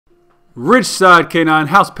Ridgeside Canine,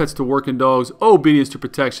 house pets to working dogs, obedience to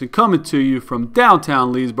protection, coming to you from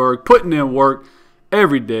downtown Leesburg, putting in work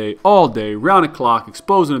every day, all day, round the clock,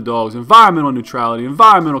 exposing the dogs, environmental neutrality,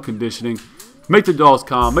 environmental conditioning, make the dogs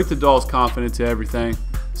calm, make the dogs confident to everything.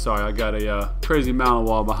 Sorry, I got a crazy mountain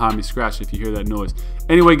wall behind me scratching if you hear that noise.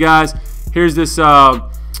 Anyway, guys, here's this,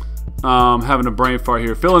 having a brain fart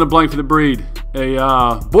here. Fill in the blank for the breed.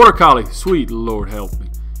 A Border Collie. Sweet Lord help me.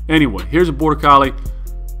 Anyway, here's a Border Collie.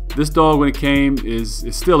 This dog, when it came, it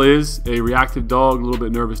still is a reactive dog, a little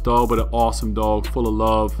bit nervous dog, but an awesome dog, full of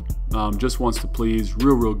love, just wants to please,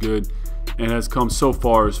 real good, and has come so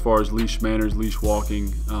far as leash manners, leash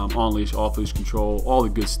walking, on leash, off leash control, all the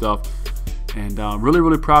good stuff. And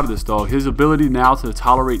really proud of this dog. His ability now to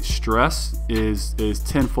tolerate stress is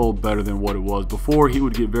tenfold better than what it was before. He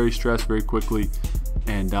would get very stressed very quickly,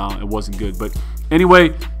 and it wasn't good. But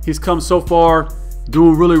anyway, he's come so far,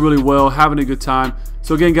 doing really well, having a good time.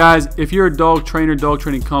 So again, guys, if you're a dog trainer, dog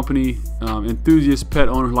training company, enthusiast, pet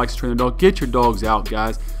owner who likes to train their dog, get your dogs out,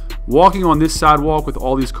 guys. Walking on this sidewalk with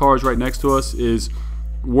all these cars right next to us is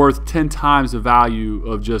worth 10 times the value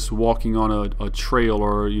of just walking on a trail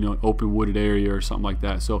or an open wooded area or something like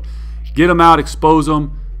that. So get them out, expose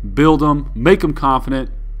them, build them, make them confident,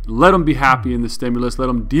 let them be happy in the stimulus, let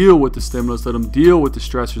them deal with the stimulus, let them deal with the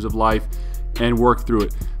stressors of life, and work through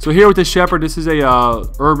it. So here with the Shepherd, this is a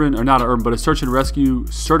a search and rescue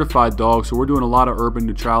certified dog. So we're doing a lot of urban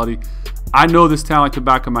neutrality. I know this town like the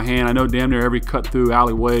back of my hand. I know damn near every cut through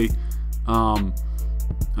alleyway.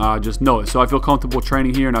 Just know it. So I feel comfortable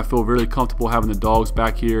training here, and I feel really comfortable having the dogs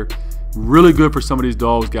back here. Really good for some of these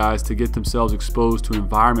dogs, guys, to get themselves exposed to an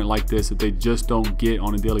environment like this that they just don't get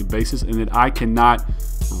on a daily basis, and that I cannot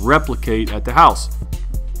replicate at the house.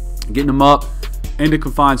 Getting them up into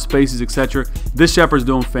confined spaces, etc. This Shepherd's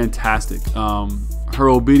doing fantastic. Her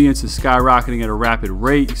obedience is skyrocketing at a rapid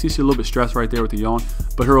rate. You see she's a little bit stressed right there with the yawn,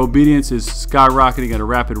 but her obedience is skyrocketing at a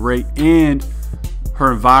rapid rate, and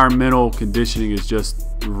her environmental conditioning is just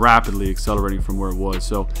rapidly accelerating from where it was.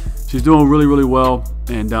 So she's doing really well.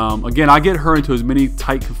 And again, I get her into as many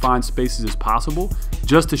tight confined spaces as possible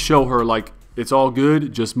just to show her, like, it's all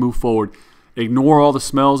good, just move forward. Ignore all the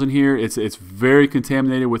smells in here. It's very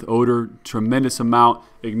contaminated with odor, tremendous amount.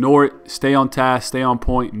 Ignore it, stay on task, stay on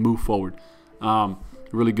point, move forward.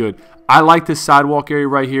 Really good. I like this sidewalk area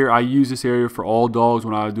right here. I use this area for all dogs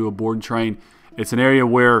when I do a board and train. It's an area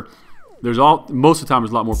where most of the time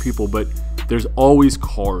there's a lot more people, but there's always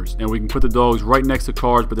cars, and we can put the dogs right next to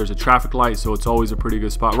cars, but there's a traffic light, so it's always a pretty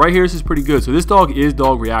good spot. Right here, this is pretty good. So this dog is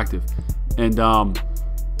dog reactive, and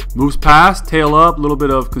moves past, tail up, a little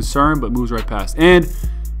bit of concern, but moves right past. And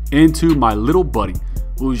into my little buddy.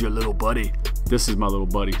 Who's your little buddy? This is my little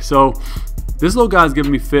buddy. So this little guy's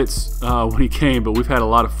giving me fits when he came, but we've had a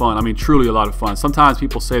lot of fun. I mean, truly a lot of fun. Sometimes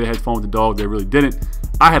people say they had fun with the dog. They really didn't.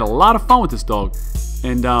 I had a lot of fun with this dog.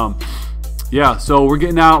 And yeah, so we're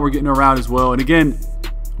getting out, we're getting around as well. And again,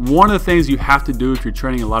 one of the things you have to do if you're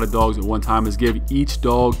training a lot of dogs at one time is give each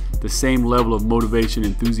dog the same level of motivation,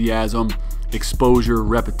 enthusiasm, exposure,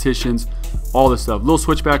 repetitions, all this stuff. Little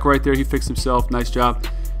switchback right there. He fixed himself. Nice job.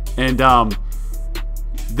 And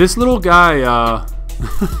this little guy,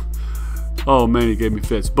 oh man, he gave me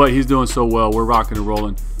fits. But he's doing so well. We're rocking and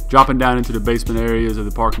rolling. Dropping down into the basement areas of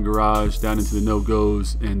the parking garage, down into the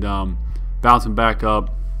no-goes, and bouncing back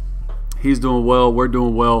up. He's doing well. We're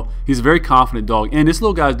doing well. He's a very confident dog. And this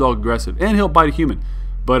little guy's dog aggressive. And he'll bite a human.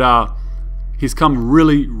 But he's come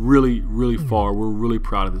really far. We're really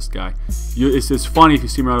proud of this guy. It's funny if you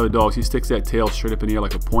see him around other dogs. He sticks that tail straight up in the air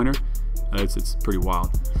like a pointer. It's pretty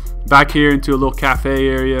wild. Back here into a little cafe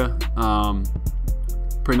area.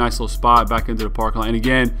 Pretty nice little spot back into the parking lot. And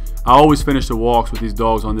again, I always finish the walks with these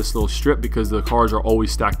dogs on this little strip because the cars are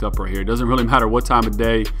always stacked up right here. It doesn't really matter what time of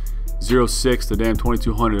day. 06 to damn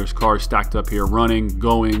 2200, there's cars stacked up here, running,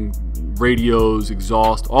 going, radios,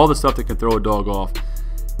 exhaust, all the stuff that can throw a dog off.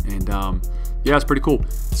 And yeah, it's pretty cool.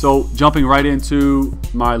 So jumping right into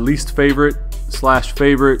my least favorite slash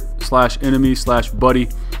enemy slash buddy,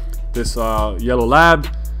 this yellow lab,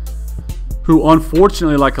 who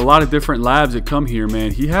unfortunately, like a lot of different labs that come here, man,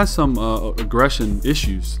 he has some aggression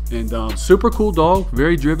issues. And super cool dog,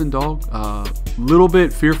 very driven dog, little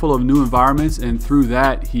bit fearful of new environments, and through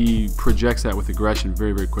that he projects that with aggression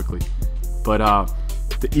very quickly. But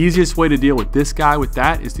the easiest way to deal with this guy with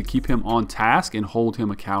that is to keep him on task and hold him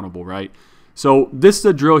accountable, right? So this is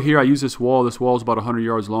a drill here. I use this wall. This wall is about 100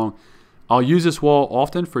 yards long. I'll use this wall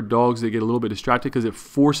often for dogs that get a little bit distracted because it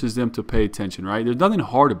forces them to pay attention, right? There's nothing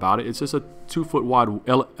hard about it. It's just a 2-foot wide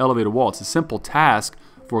elevated wall. It's a simple task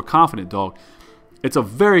for a confident dog. It's a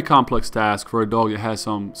very complex task for a dog that has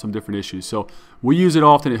some different issues. So We use it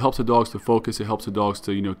often. It helps the dogs to focus. It helps the dogs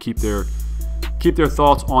to, you know, keep their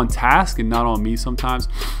thoughts on task and not on me sometimes.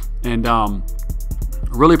 And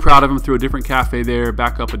really proud of him. Through a different cafe there,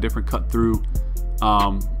 back up a different cut through.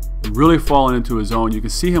 Really falling into his own. You can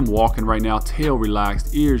see him walking right now, tail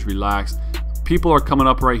relaxed, ears relaxed. People are coming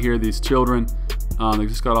up right here, these children. They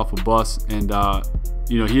just got off a bus, and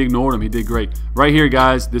you know, he ignored him. He did great. Right here,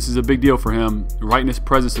 guys, this is a big deal for him. Right in his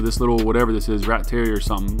presence of this little, whatever this is, rat terrier or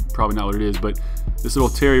something. Probably not what it is, but this little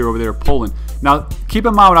terrier over there pulling. Now, keep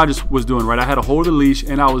in mind what I just was doing, right? I had a hold of the leash,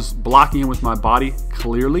 and I was blocking him with my body,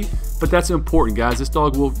 clearly. But that's important, guys. This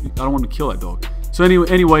dog will, I don't want to kill that dog. So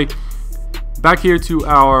anyway, back here to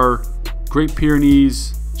our Great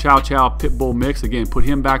Pyrenees Chow Chow Pit Bull mix. Again, put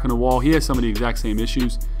him back on the wall. He has some of the exact same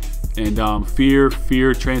issues. And fear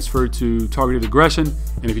transferred to targeted aggression.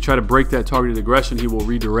 And if you try to break that targeted aggression, he will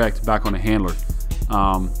redirect back on the handler.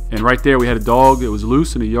 And right there, we had a dog that was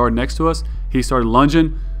loose in the yard next to us. He started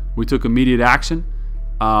lunging. We took immediate action,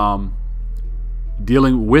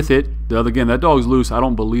 dealing with it. Again, that dog's loose. I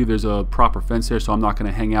don't believe there's a proper fence there, so I'm not going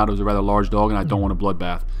to hang out. It was a rather large dog, and I don't want a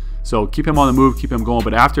bloodbath. So keep him on the move, keep him going.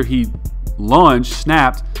 But after he lunged,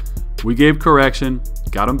 snapped, we gave correction,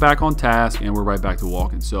 got him back on task, and we're right back to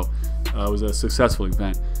walking. So it was a successful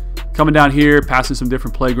event. Coming down here, passing some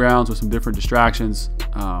different playgrounds with some different distractions.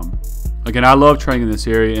 Again, I love training in this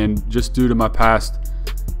area, and just due to my past,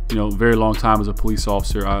 you know, very long time as a police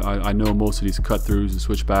officer, I know most of these cut-throughs and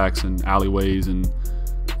switchbacks and alleyways and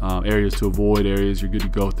areas to avoid, areas you're good to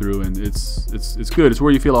go through, and it's good. It's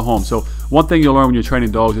where you feel at home. So one thing you'll learn when you're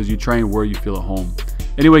training dogs is you train where you feel at home.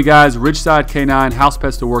 Anyway, guys, Ridgeside K9, house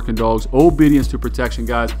pets to working dogs, obedience to protection,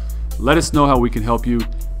 guys. Let us know how we can help you.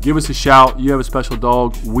 Give us a shout. You have a special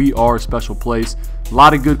dog. We are a special place. A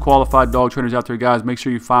lot of good qualified dog trainers out there, guys. Make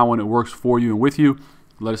sure you find one that works for you and with you.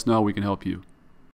 Let us know how we can help you.